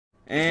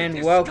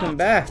And welcome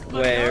back.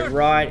 We're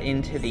right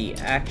into the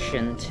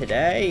action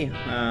today.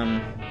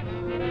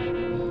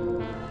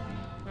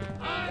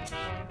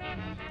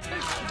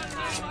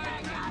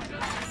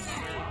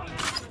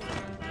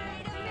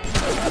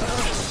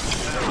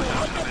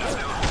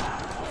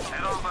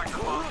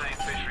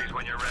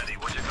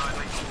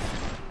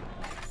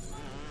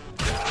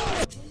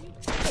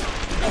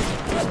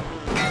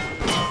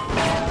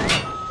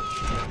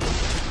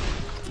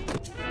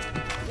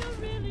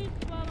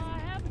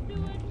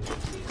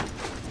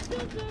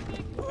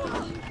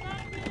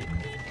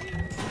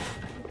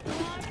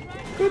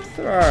 Good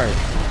throw.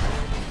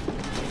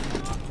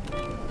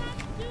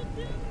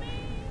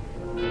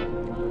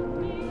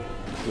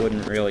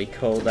 Wouldn't really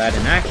call that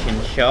an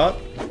action shot.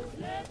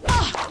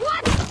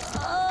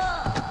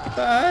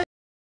 But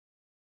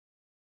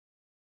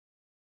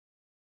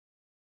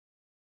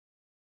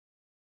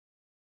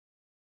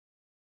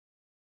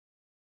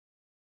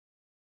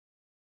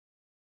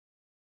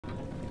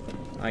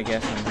I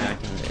guess I'm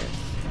hacking this.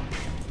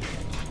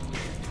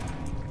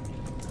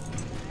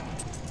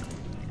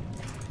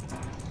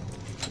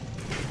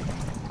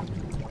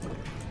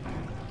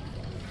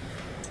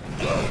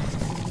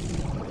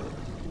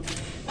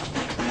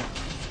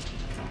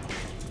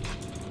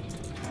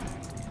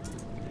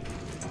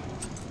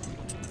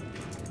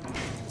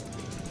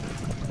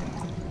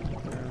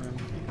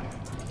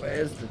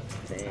 Where's the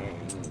thing?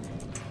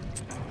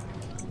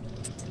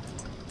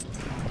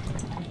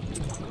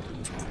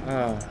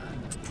 Oh,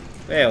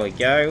 there we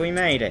go, we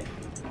made it.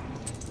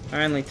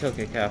 Only took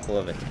a couple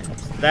of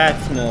attempts.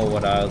 That's more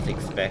what I was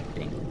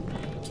expecting.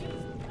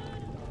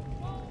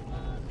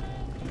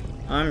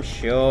 I'm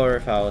sure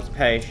if I was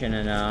patient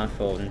enough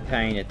or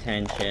paying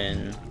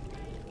attention.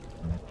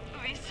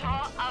 We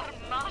saw our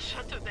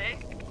Masha today.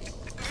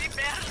 We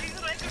barely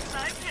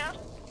recognized her.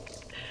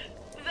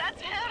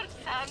 That's her,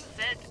 Sam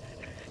said.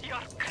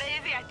 You're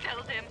crazy, I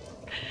told him.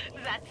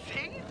 That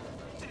thing?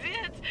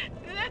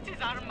 That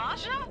is our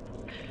Masha?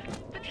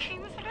 But he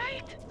was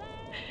right.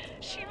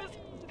 She was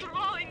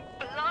drawing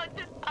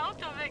blood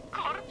out of a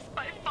corpse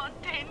by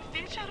Fontaine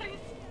Fisheries.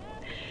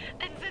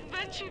 And then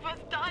when she was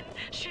done,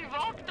 she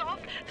walked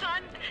off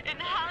hand in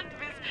hand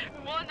with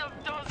one of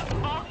those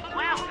awful...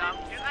 Welcome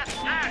to the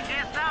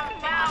Circus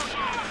of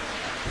Masha!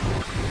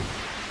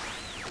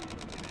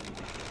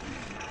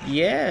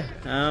 Yeah,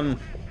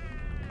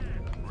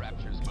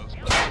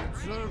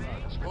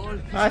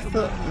 I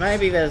thought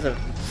maybe there's a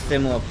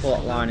similar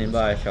plot line in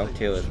Bioshock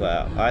 2 as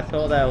well. I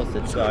thought that was the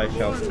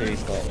Bioshock 2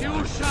 plot line.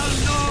 You shall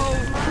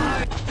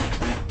know!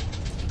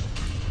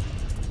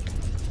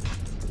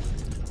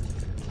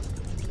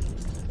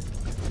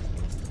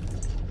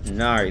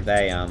 No,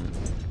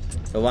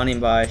 the one in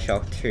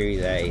Bioshock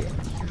 2,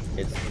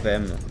 it's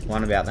them,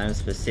 one about them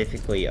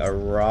specifically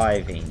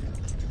arriving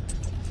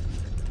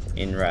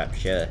in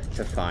Rapture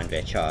to find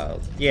their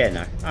child. Yeah,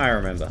 no, I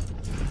remember.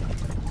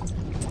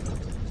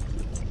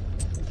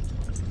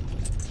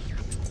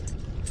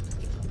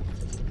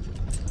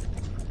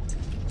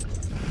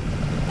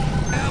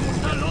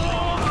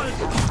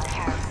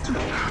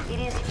 It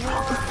is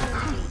your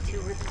duty to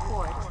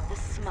report the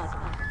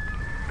smuggler.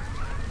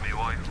 Me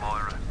wife,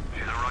 Moira.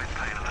 She's a right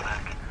pain in the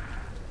neck.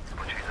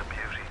 But she's a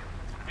beauty.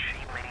 And she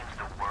means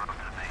the world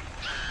to me.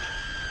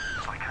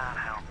 I can't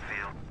help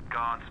feel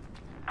God's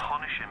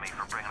punishing me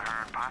for bringing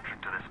her and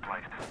Patrick to this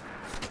place.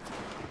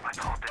 I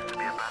thought this would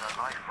be a better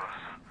life for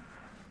us.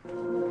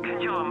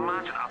 Can you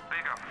imagine a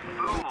bigger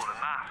fool than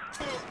that?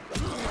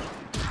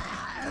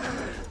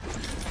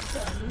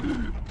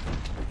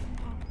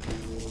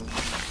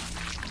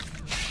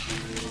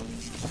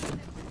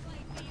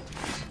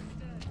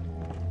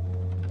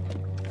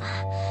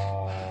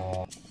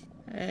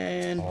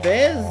 And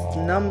there's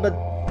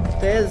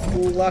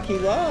Lucky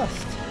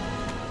Lost.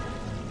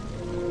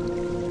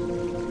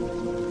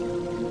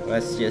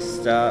 Let's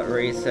just start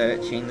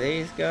researching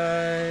these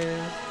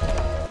guys.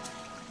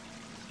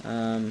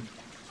 Time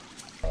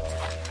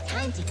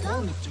to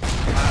go, Mr.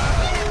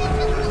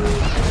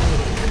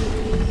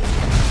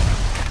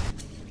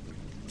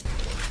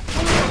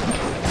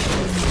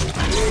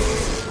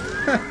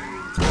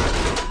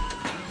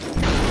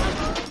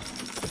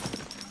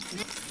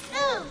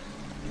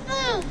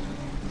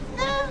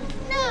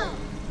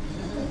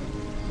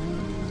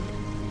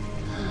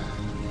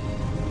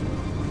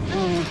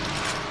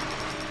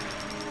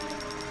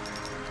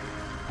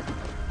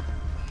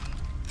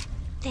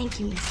 Thank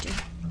you, mister.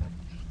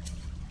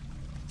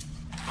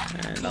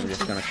 And I'm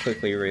just gonna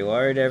quickly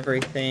reload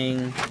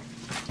everything.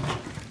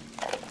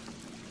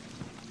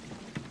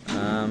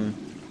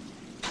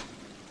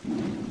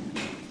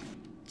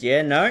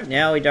 Yeah, no,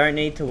 now we don't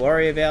need to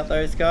worry about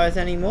those guys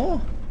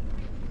anymore.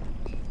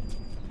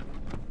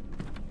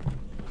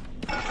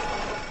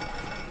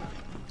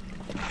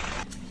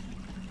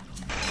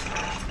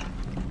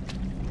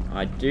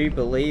 I do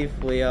believe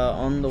we are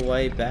on the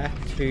way back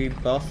to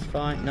boss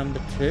fight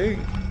number 2.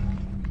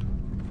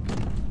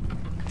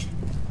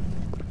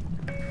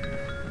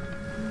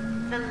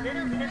 The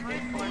little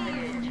sister's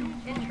orphanage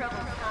in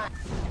troubled times.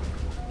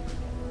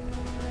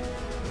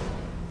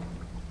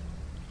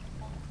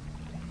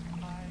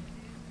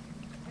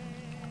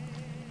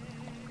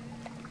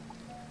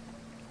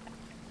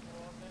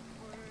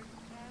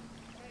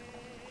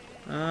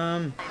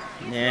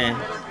 Yeah.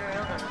 Little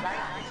girl the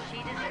life that she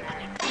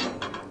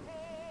deserves.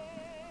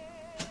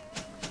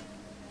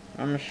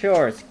 I'm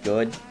sure it's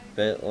good,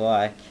 but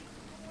like,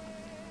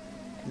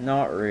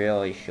 not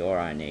really sure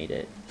I need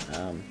it.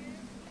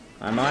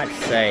 I might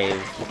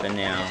save for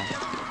now.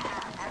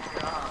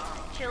 After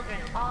all, children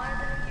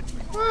are the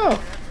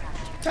Oh,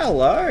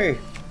 hello.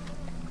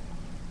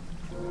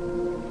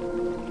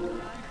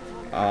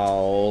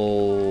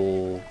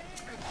 Oh,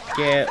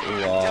 get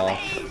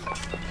lost.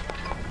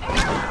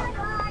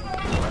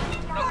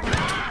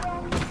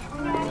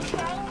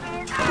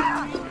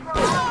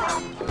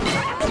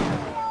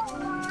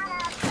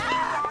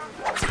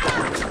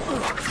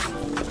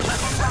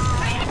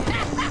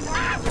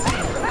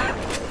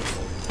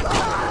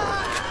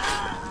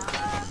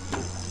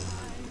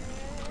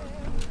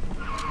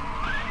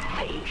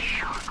 They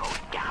sure go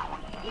down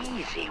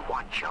easy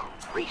once you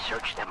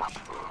research them up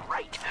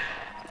right.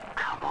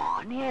 Come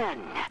on in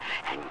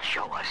and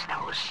show us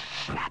those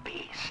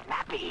snappies.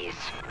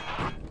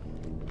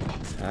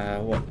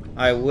 What?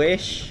 I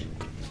wish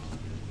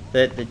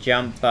that the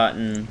jump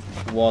button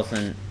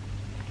wasn't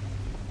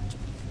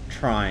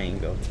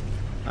triangle.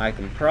 I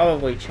can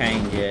probably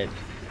change it.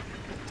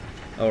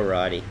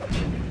 Alrighty.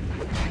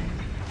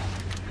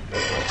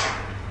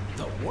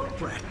 The warp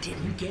rat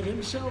didn't get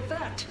himself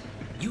out.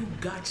 You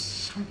got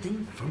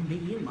something for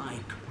me and my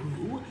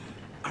crew?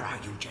 Or are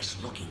you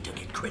just looking to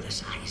get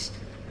criticized?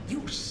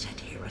 You set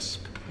here a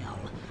spell.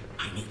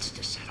 I needs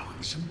to set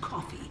on some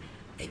coffee.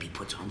 Maybe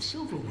put on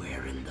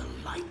silverware and the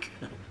like.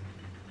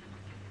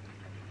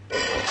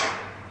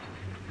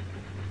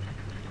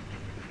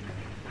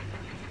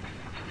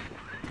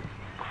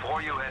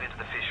 Before you head into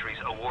the fisheries,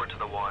 a word to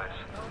the wise.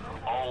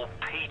 Old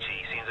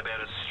Peachy seems about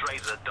as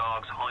straight as a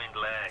dog's hind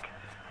leg.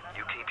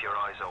 You keep your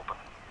eyes open.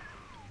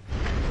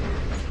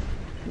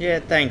 Yeah,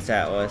 thanks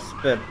Atlas,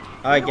 but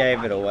I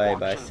gave it away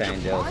by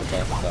saying there was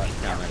a boss fight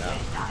coming up.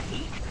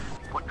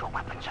 Put your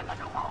weapons in the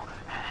pneumo,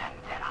 and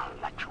then I'll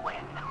let you in.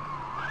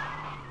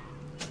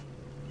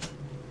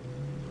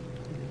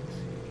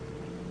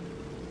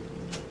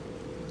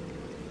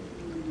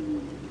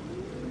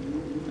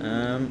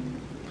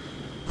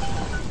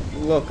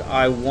 Look,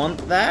 I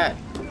want that,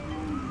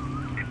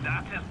 If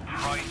that's his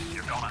price,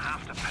 you're gonna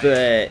have to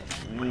pay.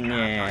 but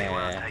Yeah.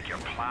 yeah. Take your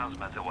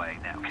plasmas away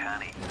now,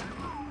 can he?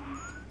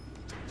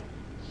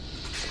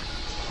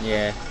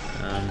 Yeah,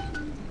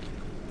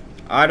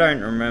 I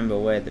don't remember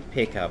where the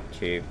pickup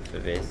tube for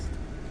this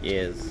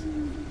is.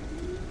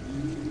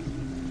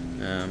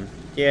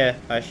 Yeah,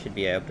 I should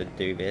be able to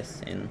do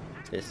this in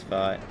this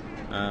fight.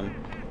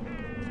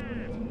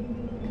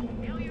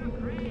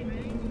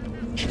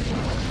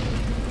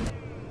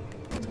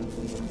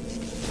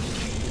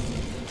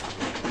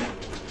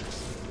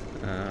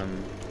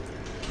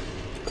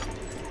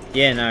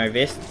 Yeah, no,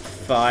 this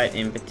fight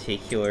in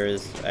particular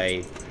is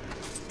a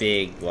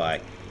big,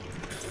 like,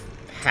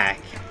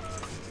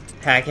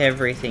 pack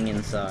everything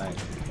inside.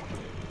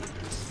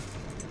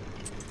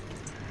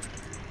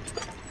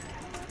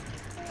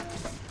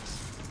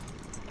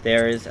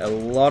 There is a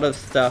lot of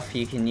stuff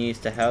you can use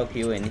to help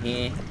you in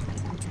here.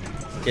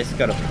 Just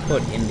gotta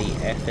put in the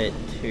effort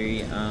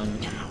to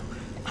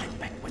I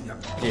bet when your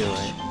do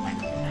it.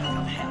 went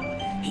out of hell,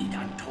 he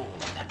done told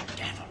the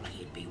devil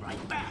he'd be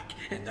right back.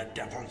 And the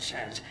devil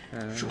says,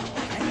 sure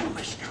thing,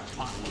 Mr.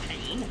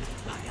 Fontaine.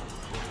 I'll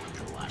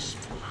hold you a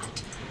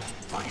spot.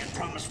 Ryan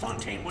promised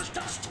Fontaine was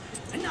dust,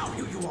 and now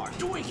here you are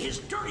doing his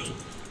dirty.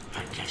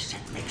 I guess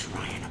that makes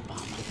Ryan a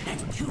bum,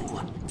 and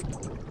you...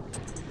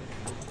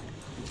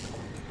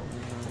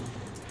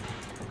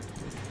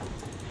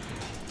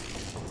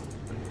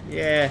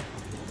 Yeah.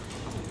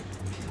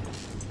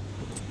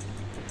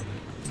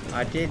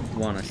 I did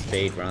want to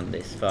speedrun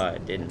this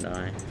fight, didn't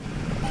I?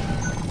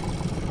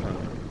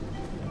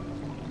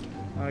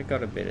 I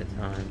got a bit of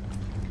time.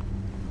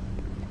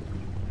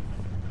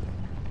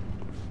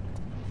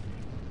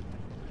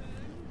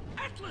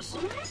 Atlas!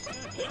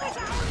 He was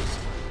ours!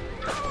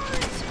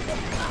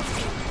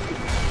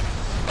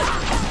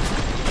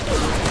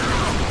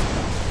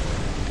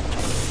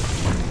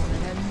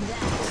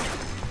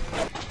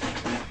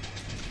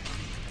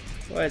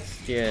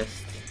 Let's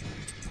just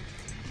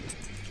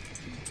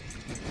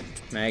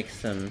make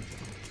some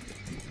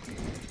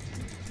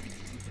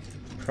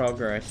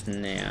progress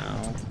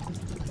now.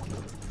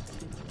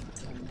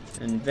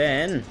 And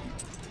then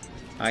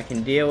I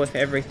can deal with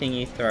everything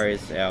he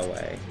throws our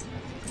way.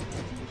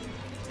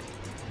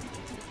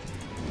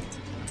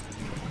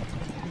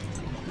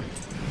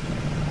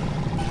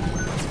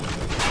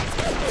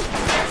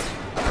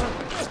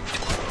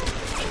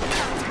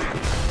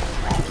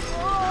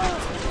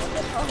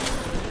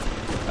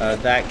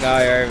 That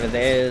guy over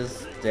there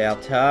is our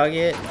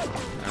target.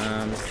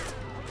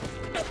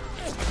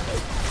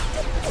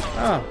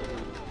 Oh.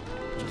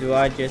 Do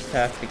I just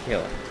have to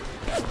kill him?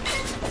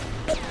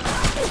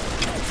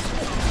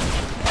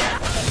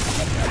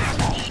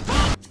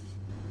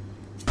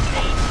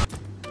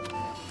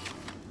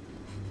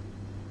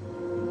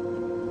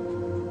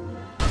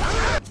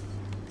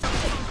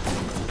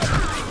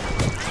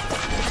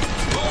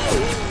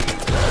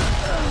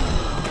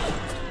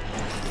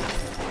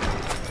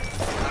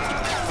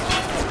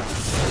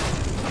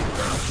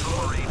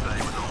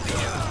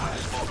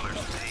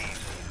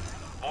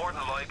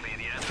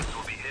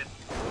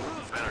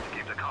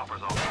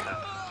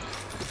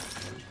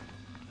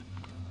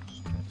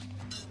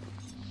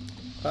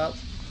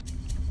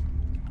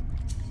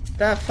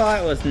 that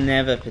fight was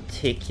never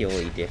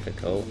particularly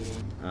difficult.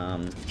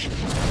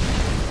 Jesus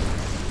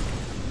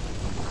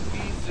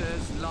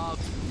love.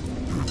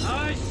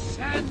 I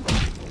said.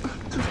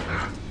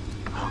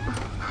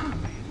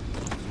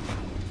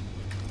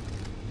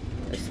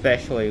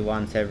 Especially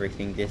once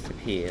everything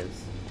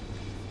disappears.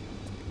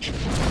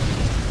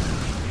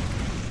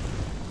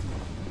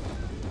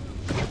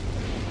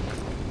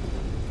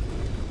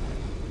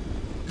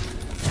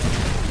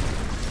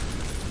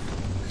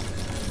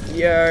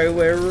 Yo,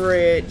 we're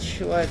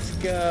rich, let's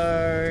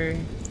go.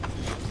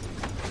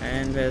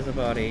 And there's a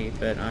body,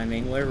 but I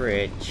mean we're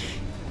rich.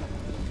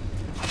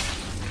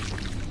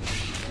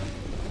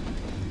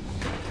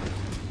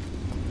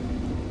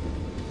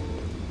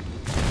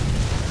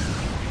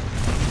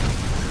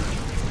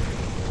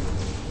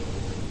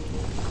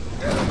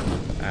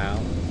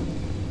 Ow.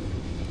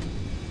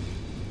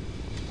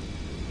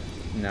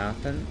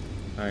 Nothing.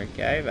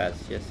 Okay,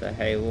 that's just a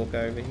hey look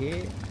over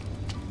here.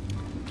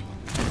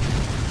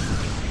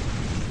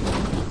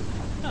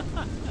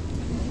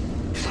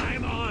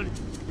 I'm on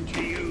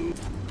to you.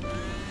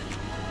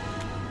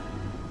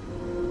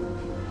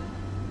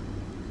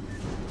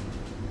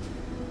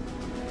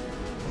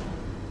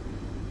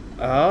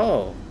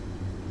 Oh.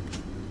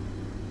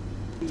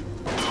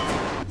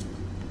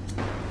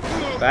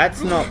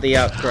 That's not the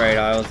upgrade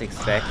I was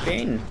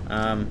expecting.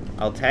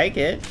 I'll take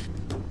it.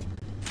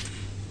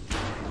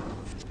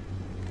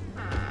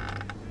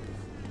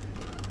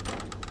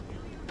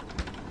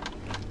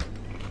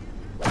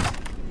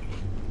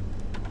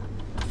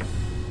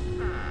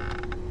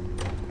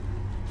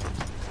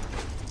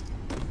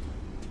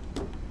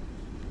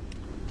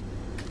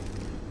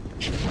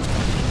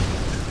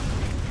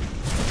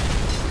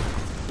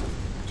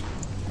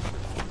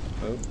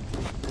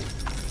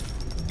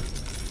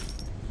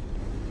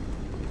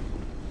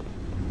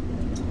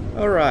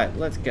 Alright,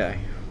 let's go.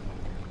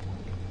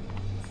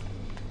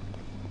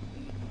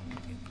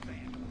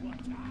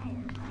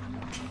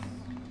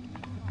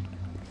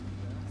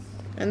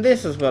 And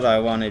this is what I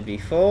wanted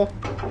before.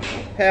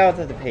 Power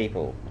to the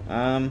people.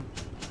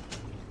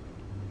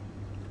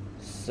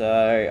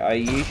 So I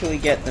usually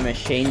get the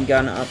machine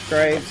gun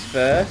upgrades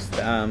first.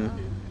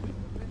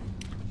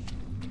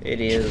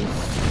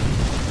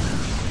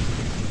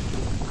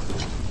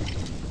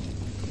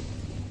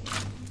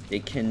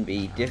 It can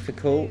be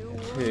difficult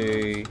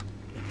to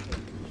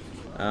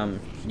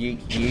you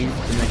use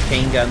the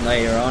machine gun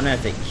later on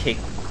as it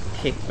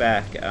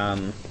kickback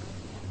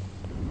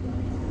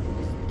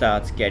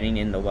starts getting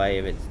in the way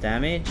of its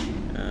damage.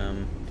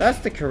 That's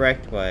the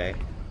correct way.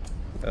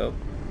 Oh.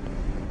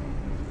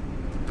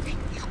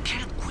 You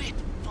can't quit.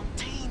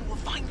 Fontaine will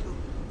find you.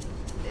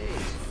 Hey,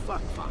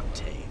 fuck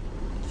Fontaine.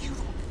 You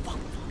don't fuck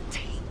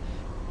Fontaine.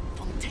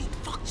 Fontaine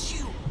fucks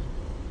you.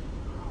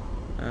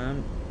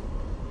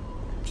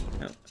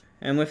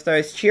 And with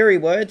those cheery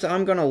words,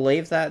 I'm gonna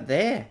leave that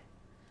there.